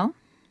olive oil.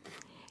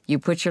 You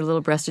put your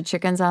little breasted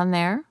chickens on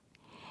there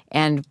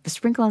and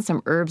sprinkle on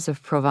some herbs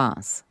of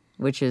Provence,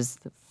 which is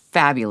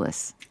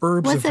fabulous.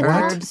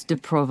 Herbs de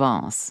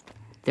Provence.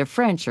 They're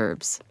French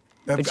herbs.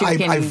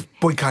 I'm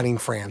boycotting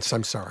France.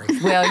 I'm sorry.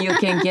 Well, you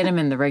can get them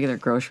in the regular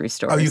grocery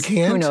stores. Oh, you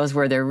can? Who knows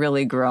where they're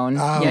really grown?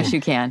 Oh. Yes, you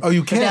can. Oh,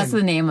 you can? But that's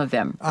the name of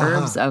them.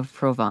 Herbs of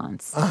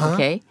Provence.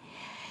 Okay?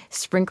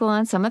 Sprinkle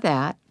on some of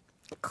that.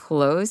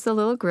 Close the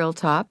little grill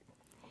top.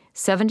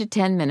 7 to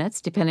 10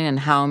 minutes, depending on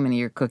how many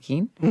you're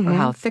cooking or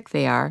how thick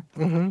they are.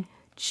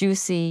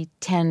 Juicy,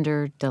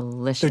 tender,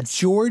 delicious. The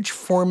George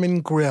Foreman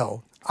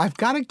grill. I've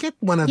got to get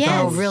one of those.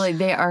 Oh, really?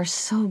 They are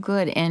so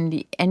good.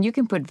 And you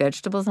can put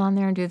vegetables on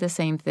there and do the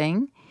same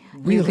thing.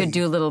 Really? You could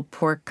do little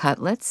pork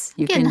cutlets.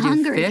 You Getting can do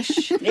hungry.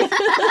 fish.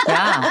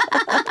 Yeah.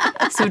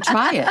 So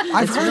try it.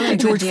 I've It's heard really the a good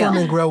George deal.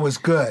 Foreman grill was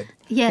good.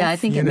 Yes. Yeah, I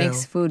think it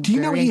makes food Do you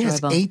know very he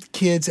enjoyable. has 8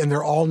 kids and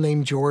they're all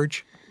named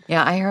George?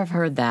 Yeah, I have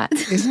heard that.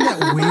 Isn't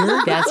that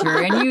weird? That's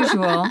very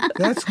unusual.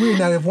 That's weird.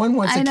 Now, if one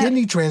wants a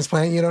kidney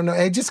transplant, you don't know.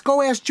 Hey, just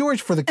go ask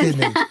George for the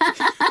kidney.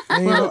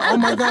 And you go, oh,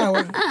 my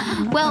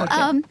God.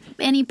 Well,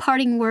 any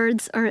parting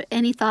words or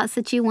any thoughts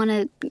that you want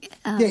to...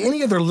 Yeah,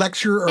 any other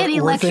lecture or any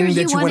thing lectures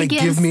that you you wanna want to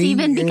give, give me.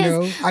 Stephen, you because-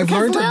 know, I've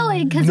because learned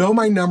Lily, to know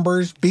my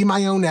numbers, be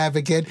my own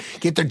advocate,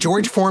 get the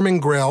George Foreman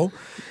grill.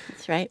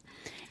 That's right.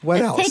 What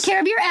else? Take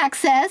care of your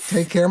access.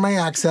 Take care of my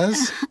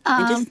access.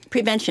 And just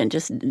prevention,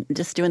 just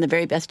doing the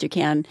very best you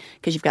can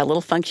because you've got a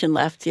little function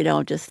left,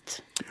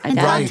 just... And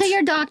talk to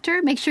your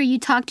doctor. Make sure you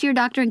talk to your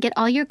doctor and get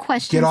all your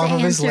questions Get off answered.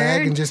 of his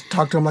leg and just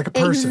talk to him like a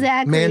person.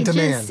 Exactly. Man to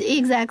man.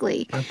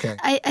 Exactly. Okay.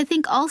 I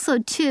think also,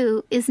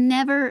 too, is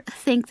never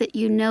think that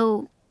you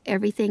know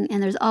everything.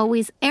 And there's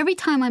always, every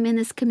time I'm in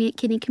this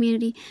kidney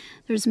community,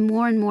 there's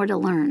more and more to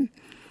learn.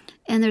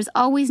 And there's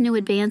always new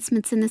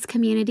advancements in this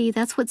community.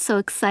 That's what's so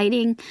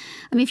exciting.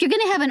 I mean, if you're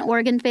going to have an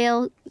organ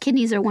fail,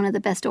 kidneys are one of the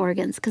best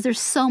organs because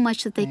there's so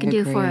much that they can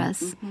do for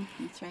us. Mm-hmm.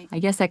 That's right. I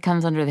guess that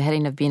comes under the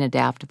heading of being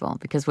adaptable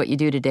because what you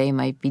do today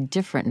might be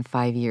different in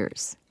 5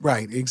 years.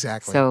 Right,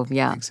 exactly. So,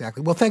 yeah.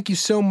 Exactly. Well, thank you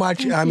so much.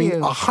 Thank I mean, you.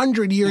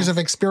 100 years of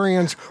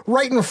experience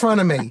right in front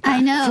of me. I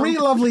know. 3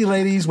 lovely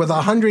ladies with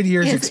 100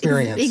 years Yes,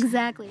 experience.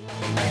 Exactly.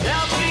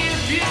 Help me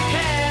if you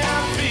can,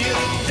 I'm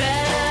feeling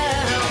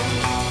down.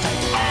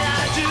 And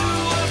I do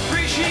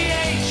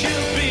appreciate you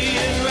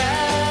being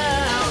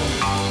round.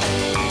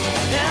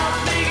 Help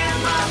me get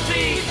my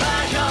feet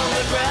back on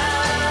the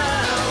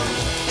ground.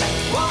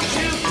 Won't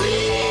you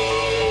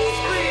please,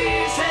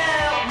 please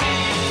help me,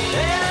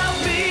 help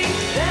me,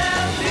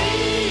 help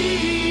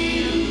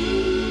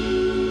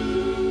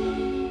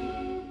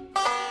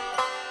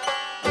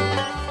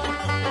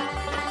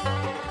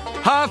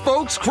Hi,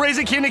 folks.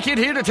 Crazy Kidney Kid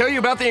here to tell you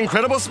about the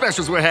incredible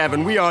specials we're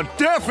having. We are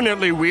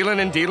definitely wheeling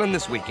and dealing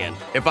this weekend.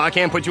 If I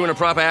can't put you in a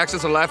proper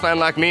access, a lifeline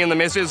like me and the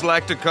missus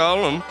like to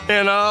call them,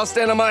 and I'll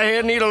stand on my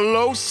head and eat a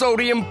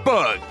low-sodium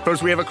bug.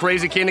 First, we have a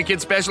Crazy Kidney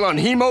Kid special on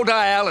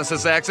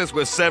hemodialysis access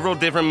with several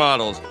different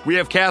models. We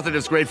have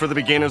catheters great for the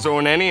beginners or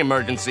in any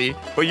emergency,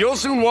 but you'll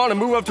soon want to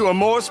move up to a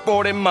more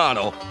sporty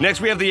model.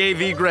 Next, we have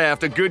the AV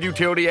graft, a good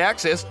utility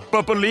access,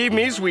 but believe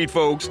me, sweet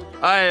folks,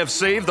 I have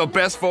saved the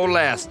best for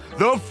last.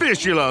 The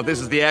fistula. This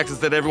is the access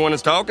that everyone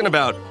is talking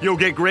about. You'll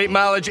get great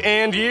mileage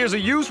and years of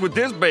use with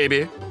this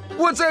baby.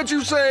 What's that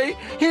you say?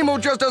 Hemo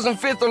just doesn't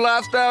fit the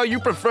lifestyle you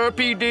prefer,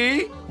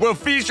 PD? Well,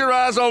 feast your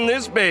eyes on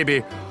this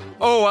baby.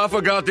 Oh, I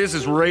forgot this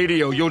is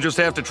radio. You'll just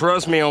have to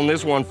trust me on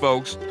this one,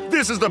 folks.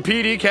 This is the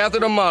PD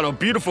catheter model.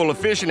 Beautiful,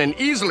 efficient, and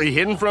easily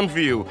hidden from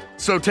view.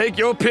 So take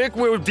your pick.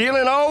 We're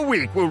dealing all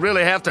week. We'll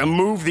really have to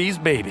move these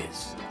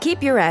babies.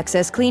 Keep your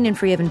access clean and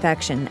free of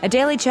infection. A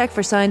daily check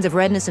for signs of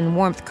redness and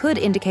warmth could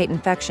indicate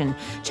infection.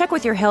 Check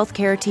with your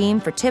healthcare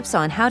team for tips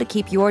on how to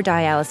keep your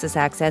dialysis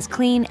access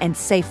clean and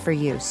safe for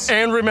use.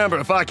 And remember,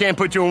 if I can't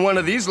put you on one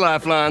of these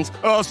lifelines,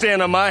 I'll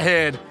stand on my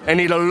head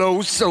and eat a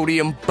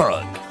low-sodium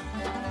bug.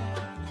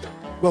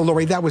 Well,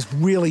 Lori, that was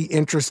really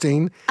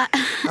interesting.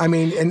 I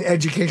mean, and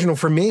educational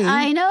for me.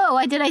 I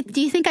know. Do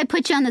you think I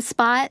put you on the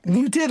spot?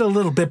 You did a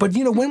little bit, but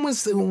when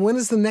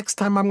is the next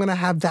time I'm going to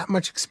have that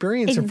much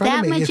experience in front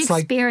of me? That much It's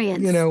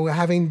experience. like,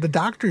 having the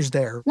doctors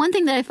there. One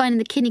thing that I find in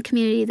the kidney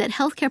community that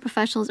healthcare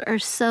professionals are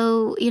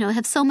so,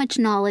 have so much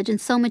knowledge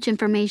and so much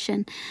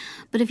information.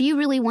 But if you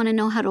really want to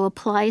know how to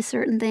apply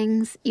certain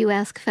things, you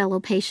ask fellow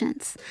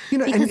patients.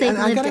 And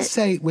I got to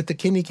say, with the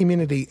kidney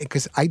community,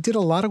 because I did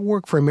a lot of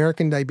work for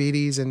American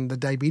Diabetes and the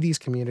diabetes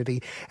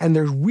community, and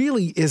there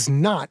really is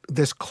not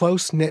this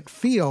close-knit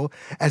feel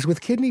as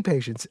with kidney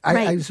patients.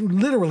 Right. I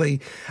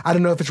literally, I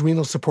don't know if it's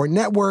Renal Support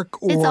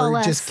Network or It's all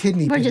us. just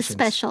kidney We're patients. just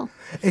special.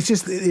 It's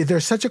just,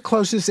 there's such a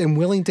closeness and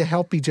willing to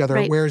help each other,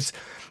 Right. whereas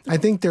I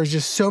think there's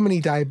just so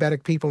many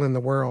diabetic people in the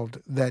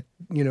world that,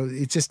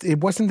 it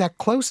wasn't that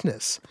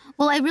closeness.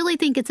 Well, I really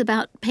think it's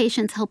about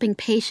patients helping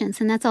patients,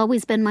 and that's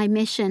always been my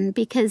mission,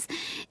 because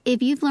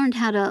if you've learned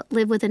how to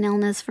live with an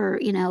illness for,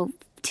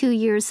 2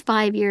 years,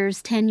 5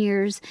 years, 10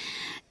 years,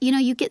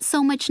 you get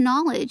so much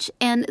knowledge.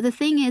 And the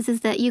thing is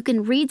that you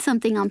can read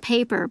something on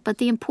paper, but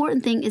the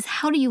important thing is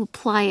how do you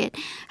apply it?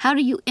 How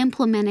do you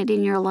implement it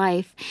in your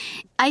life?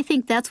 I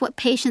think that's what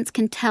patients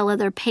can tell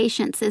other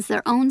patients is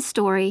their own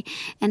story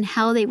and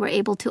how they were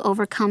able to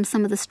overcome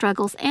some of the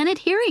struggles and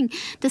adhering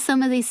to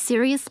some of these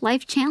serious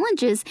life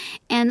challenges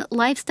and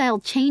lifestyle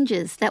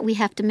changes that we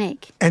have to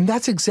make. And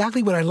that's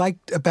exactly what I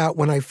liked about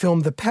when I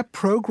filmed the PEP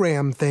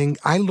program thing.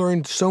 I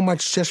learned so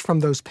much just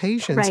from those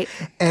patients. Right.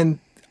 And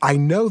I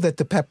know that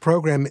the PEP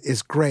program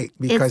is great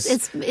because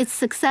it's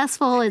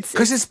successful.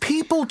 Because it's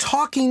people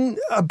talking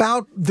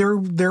about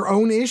their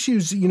own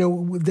issues. You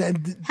know,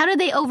 how do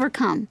they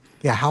overcome?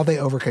 Yeah, how they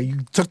overcome. You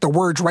took the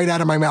words right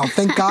out of my mouth.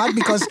 Thank God,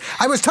 because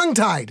I was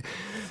tongue-tied.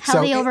 How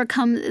they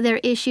overcome their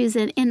issues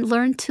and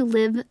learn to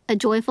live a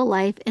joyful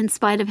life in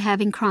spite of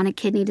having chronic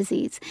kidney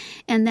disease.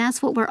 And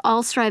that's what we're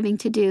all striving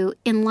to do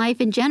in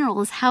life in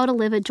general, is how to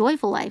live a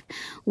joyful life.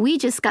 We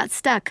just got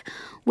stuck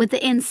with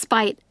the in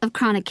spite of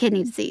chronic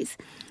kidney disease.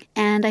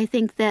 And I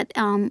think that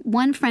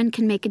one friend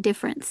can make a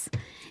difference.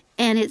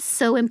 And it's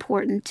so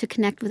important to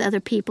connect with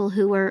other people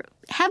who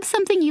have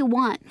something you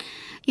want.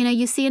 You know,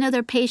 you see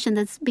another patient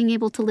that's being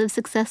able to live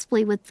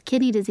successfully with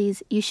kidney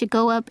disease. You should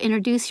go up,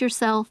 introduce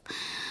yourself,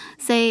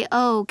 say,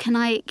 "Oh, can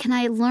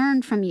I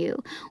learn from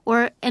you?"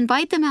 Or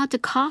invite them out to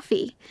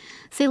coffee.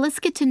 Say, "Let's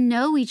get to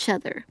know each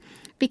other,"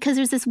 because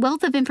there's this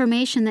wealth of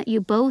information that you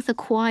both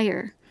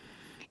acquire,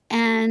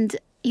 and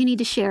you need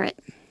to share it.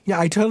 Yeah,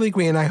 I totally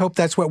agree, and I hope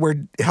that's what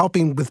we're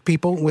helping with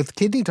people with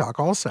Kidney Talk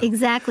also.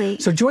 Exactly.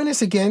 So join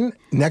us again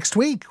next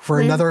week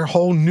for another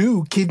whole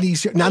new kidney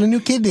show. Not a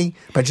new kidney,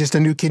 but just a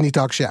new Kidney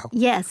Talk show.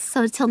 Yes,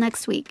 so until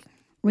next week.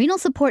 Renal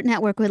Support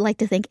Network would like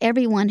to thank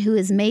everyone who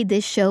has made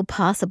this show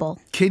possible.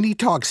 Kidney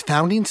Talk's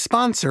founding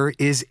sponsor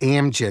is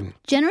Amgen.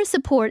 Generous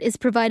support is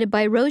provided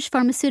by Roche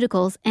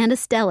Pharmaceuticals and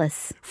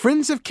Astellas.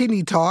 Friends of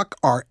Kidney Talk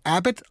are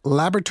Abbott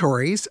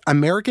Laboratories,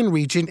 American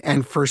Region,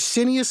 and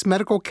Fresenius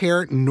Medical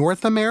Care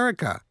North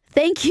America.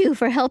 Thank you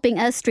for helping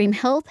us stream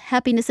health,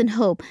 happiness, and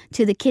hope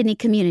to the kidney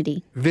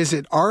community.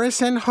 Visit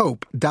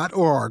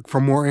rsnhope.org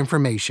for more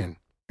information.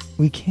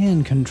 We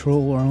can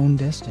control our own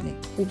destiny.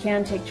 We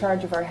can take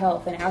charge of our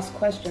health and ask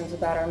questions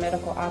about our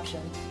medical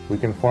options. We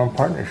can form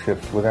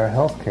partnerships with our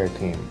healthcare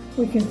team.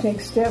 We can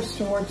take steps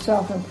toward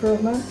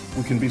self-improvement.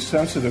 We can be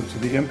sensitive to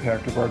the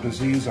impact of our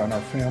disease on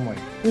our family.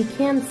 We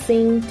can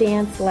sing,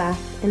 dance, laugh,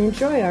 and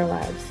enjoy our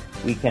lives.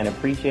 We can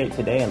appreciate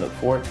today and look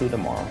forward to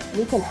tomorrow.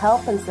 We can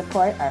help and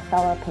support our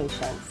fellow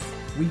patients.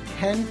 We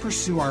can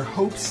pursue our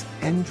hopes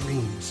and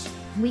dreams.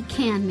 We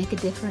can make a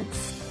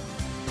difference.